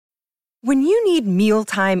When you need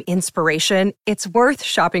mealtime inspiration, it's worth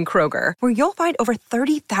shopping Kroger, where you'll find over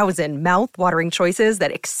 30,000 mouth-watering choices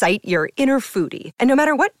that excite your inner foodie. And no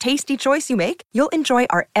matter what tasty choice you make, you'll enjoy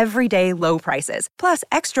our everyday low prices, plus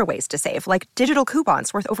extra ways to save, like digital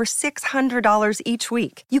coupons worth over $600 each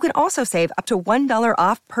week. You can also save up to $1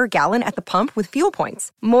 off per gallon at the pump with fuel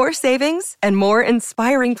points. More savings and more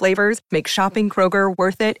inspiring flavors make shopping Kroger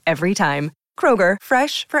worth it every time. Kroger,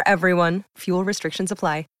 fresh for everyone. Fuel restrictions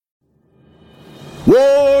apply.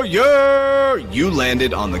 Warrior! You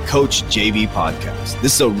landed on the Coach JV podcast.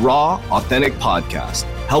 This is a raw, authentic podcast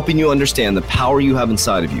helping you understand the power you have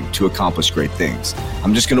inside of you to accomplish great things.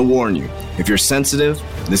 I'm just going to warn you, if you're sensitive,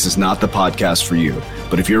 this is not the podcast for you.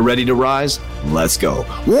 But if you're ready to rise, let's go.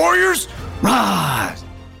 Warriors, rise!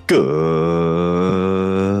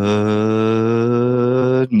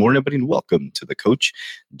 Good morning, everybody, and welcome to the Coach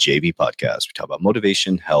JV podcast. We talk about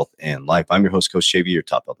motivation, health, and life. I'm your host, Coach JV, your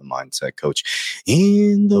top health and mindset coach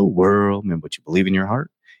in the world. Remember, what you believe in your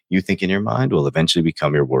heart, you think in your mind, will eventually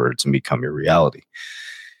become your words and become your reality.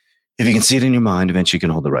 If you can see it in your mind, eventually you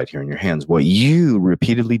can hold it right here in your hands. What you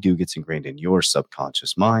repeatedly do gets ingrained in your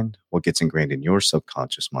subconscious mind. What gets ingrained in your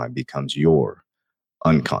subconscious mind becomes your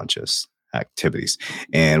unconscious activities.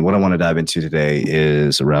 And what I want to dive into today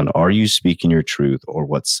is around, are you speaking your truth or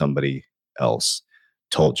what somebody else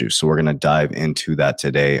told you? So we're going to dive into that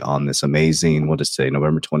today on this amazing, what is today,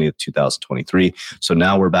 November 20th, 2023. So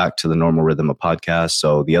now we're back to the normal rhythm of podcasts.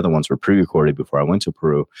 So the other ones were pre-recorded before I went to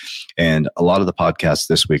Peru. And a lot of the podcasts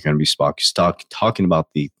this week are going to be talking about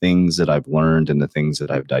the things that I've learned and the things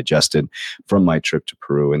that I've digested from my trip to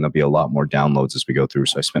Peru. And there'll be a lot more downloads as we go through.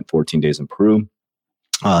 So I spent 14 days in Peru.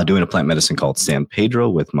 Doing a plant medicine called San Pedro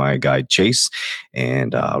with my guide Chase,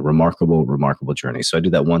 and remarkable journey. So I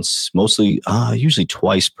do that once, usually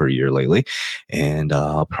twice per year lately, and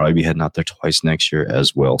I'll probably be heading out there twice next year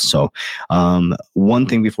as well. So one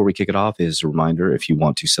thing before we kick it off is a reminder, if you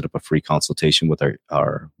want to set up a free consultation with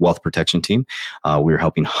our wealth protection team, we're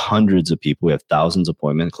helping hundreds of people. We have thousands of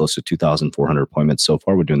appointments, close to 2,400 appointments so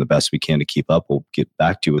far. We're doing the best we can to keep up. We'll get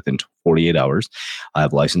back to you within 48 hours. I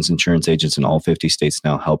have licensed insurance agents in all 50 states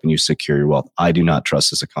now helping you secure your wealth. I do not trust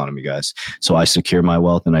this economy, guys. So I secure my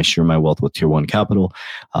wealth and I share my wealth with Tier 1 Capital.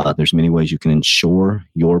 There's many ways you can insure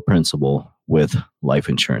your principal with life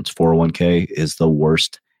insurance. 401k is the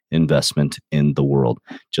worst investment in the world.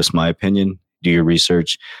 Just my opinion. Do your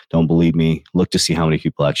research. Don't believe me. Look to see how many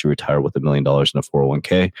people actually retire with $1 million in a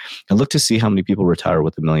 401k, and look to see how many people retire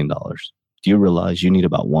with $1 million. Do you realize you need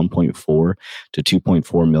about 1.4 to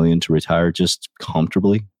 2.4 million to retire just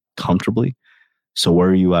comfortably? So where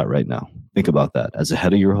are you at right now? Think about that. As a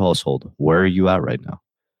head of your household, where are you at right now?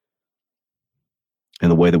 And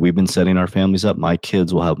the way that we've been setting our families up, my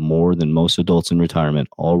kids will have more than most adults in retirement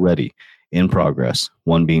already in progress.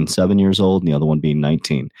 One being 7 years old and the other one being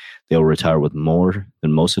 19. They'll retire with more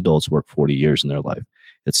than most adults work 40 years in their life.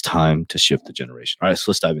 It's time to shift the generation. All right, so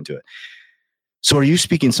let's dive into it. So are you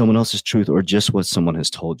speaking someone else's truth or just what someone has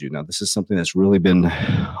told you? Now, this is something that's really been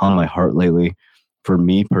on my heart lately. For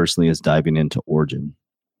me personally, is diving into origin.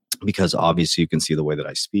 Because obviously you can see the way that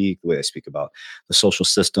I speak, the way I speak about the social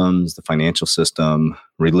systems, the financial system,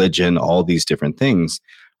 religion, all these different things.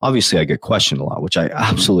 Obviously, I get questioned a lot, which I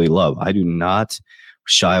absolutely love. I do not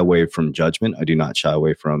shy away from judgment. I do not shy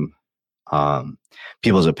away from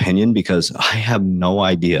people's opinion because I have no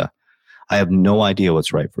idea. I have no idea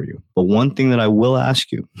what's right for you. But one thing that I will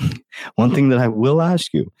ask you,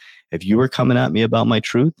 if you were coming at me about my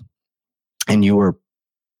truth and you were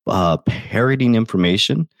parroting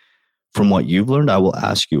information from what you've learned, I will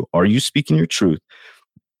ask you, are you speaking your truth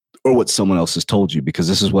or what someone else has told you? Because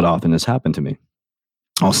this is what often has happened to me.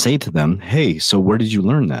 I'll say to them, hey, so where did you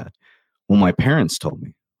learn that? Well, my parents told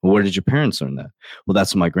me. Well, where did your parents learn that? Well,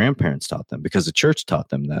 that's what my grandparents taught them because the church taught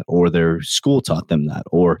them that, or their school taught them that,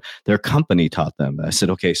 or their company taught them that. I said,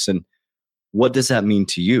 okay, so what does that mean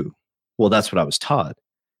to you? Well, that's what I was taught.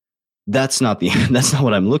 That's not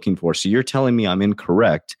what I'm looking for. So you're telling me I'm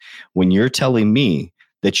incorrect when you're telling me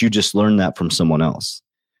that you just learned that from someone else.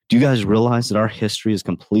 Do you guys realize that our history has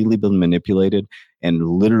completely been manipulated and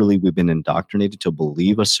literally we've been indoctrinated to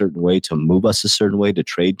believe a certain way, to move us a certain way, to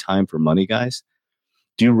trade time for money, guys?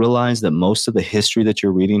 Do you realize that most of the history that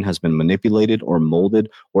you're reading has been manipulated or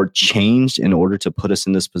molded or changed in order to put us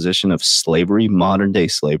in this position of slavery, modern day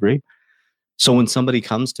slavery? So when somebody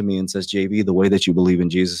comes to me and says, JV, the way that you believe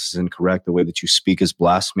in Jesus is incorrect, the way that you speak is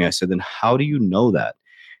blasphemy, I said, then how do you know that?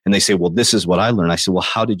 And they say, well, this is what I learned. I said, well,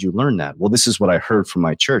 how did you learn that? Well, this is what I heard from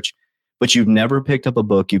my church. but you've never picked up a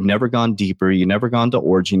book. You've never gone deeper. You've never gone to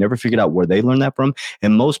origin. You never figured out where they learned that from.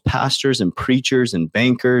 And most pastors and preachers and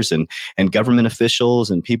bankers and government officials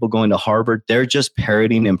and people going to Harvard, they're just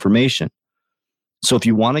parroting information. So if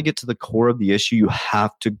you want to get to the core of the issue, you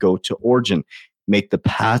have to go to origin. Make the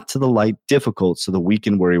path to the light difficult so the weak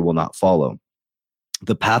and weary will not follow.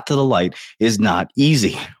 The path to the light is not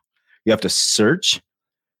easy. You have to search,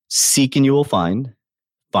 seek, and you will find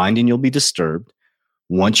and you'll be disturbed.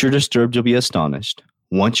 Once you're disturbed, you'll be astonished.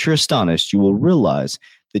 Once you're astonished, you will realize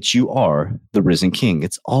that you are the risen King.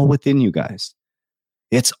 It's all within you, guys.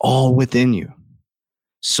 It's all within you.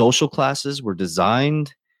 Social classes were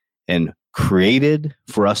designed and created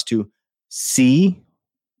for us to see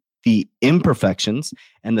the imperfections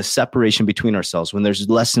and the separation between ourselves when there's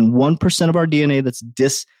less than 1% of our DNA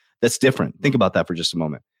that's different. Think about that for just a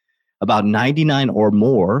moment. About 99 or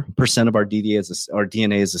more percent of our DNA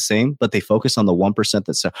is the same, but they focus on the 1%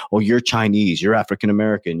 that says, oh, you're Chinese, you're African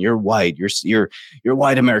American, you're white, you're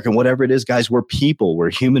white American, whatever it is, guys. We're people, we're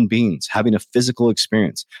human beings having a physical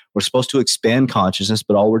experience. We're supposed to expand consciousness,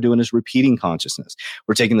 but all we're doing is repeating consciousness.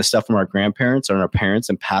 We're taking the stuff from our grandparents and our parents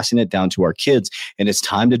and passing it down to our kids. And it's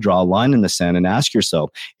time to draw a line in the sand and ask yourself,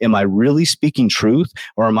 am I really speaking truth,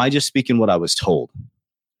 or am I just speaking what I was told?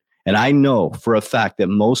 And I know for a fact that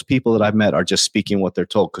most people that I've met are just speaking what they're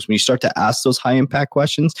told. Because when you start to ask those high impact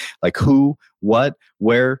questions, like who, what,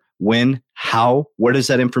 where, when, how, where does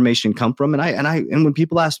that information come from? And when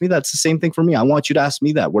people ask me that, it's the same thing for me. I want you to ask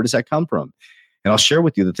me that. Where does that come from? And I'll share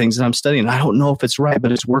with you the things that I'm studying. I don't know if it's right,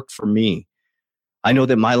 but it's worked for me. I know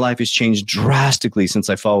that my life has changed drastically since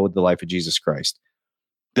I followed the life of Jesus Christ.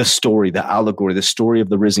 The story, the allegory, the story of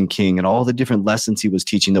the risen King and all the different lessons he was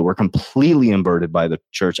teaching that were completely inverted by the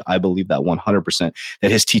church. I believe that 100%,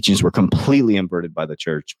 that his teachings were completely inverted by the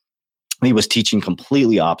church. He was teaching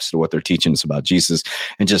completely opposite of what they're teaching us about Jesus.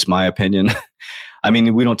 And just my opinion, I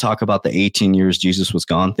mean, we don't talk about the 18 years Jesus was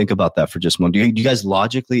gone. Think about that for just a moment. Do you guys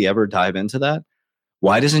logically ever dive into that?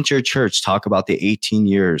 Why doesn't your church talk about the 18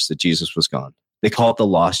 years that Jesus was gone? They call it the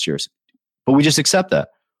lost years, but we just accept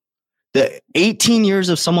that. The 18 years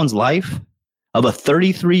of someone's life, of a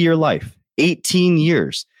 33-year life, 18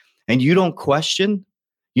 years, and you don't question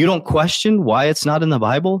why it's not in the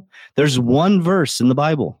Bible. There's one verse in the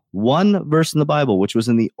Bible, which was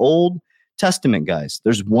in the Old Testament, guys.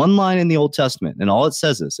 There's one line in the Old Testament, and all it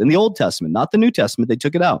says is, in the Old Testament, not the New Testament, they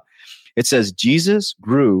took it out. It says, Jesus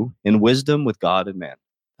grew in wisdom with God and man.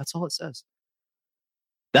 That's all it says.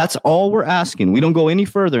 That's all we're asking. We don't go any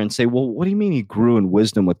further and say, well, what do you mean he grew in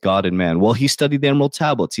wisdom with God and man? Well, he studied the Emerald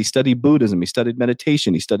Tablets. He studied Buddhism. He studied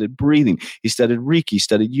meditation. He studied breathing. He studied Reiki. He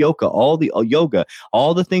studied yoga, all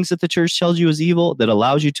the things that the church tells you is evil that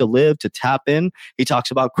allows you to live, to tap in. He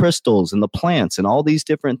talks about crystals and the plants and all these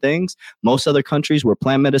different things. Most other countries where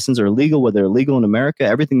plant medicines are illegal, where they're illegal in America,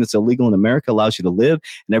 everything that's illegal in America allows you to live,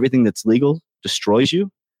 and everything that's legal destroys you.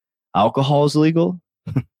 Alcohol is legal.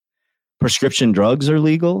 Prescription drugs are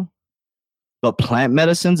legal, but plant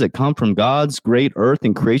medicines that come from God's great earth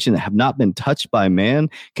and creation that have not been touched by man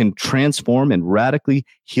can transform and radically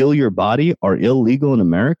heal your body are illegal in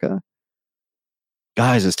America.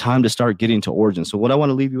 Guys, it's time to start getting to origin. So what I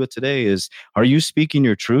want to leave you with today is, are you speaking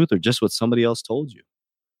your truth or just what somebody else told you?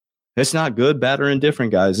 It's not good, bad, or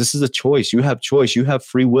indifferent, guys. This is a choice. You have choice. You have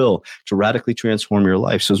free will to radically transform your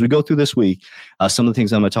life. So as we go through this week, some of the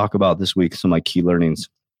things I'm going to talk about this week, some of my key learnings,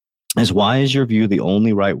 is why is your view the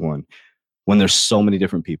only right one when there's so many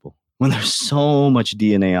different people, when there's so much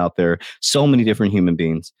DNA out there, so many different human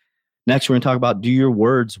beings? Next, we're going to talk about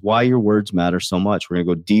why your words matter so much. We're going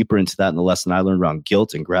to go deeper into that in the lesson I learned around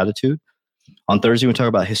guilt and gratitude. On Thursday, we're going to talk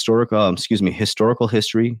about historical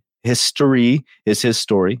history. History is his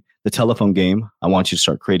story, the telephone game. I want you to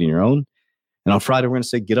start creating your own. And on Friday, we're going to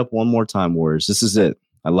say, get up one more time, warriors. This is it.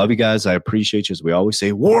 I love you guys. I appreciate you. As we always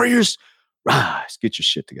say, warriors, rise, get your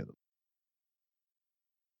shit together.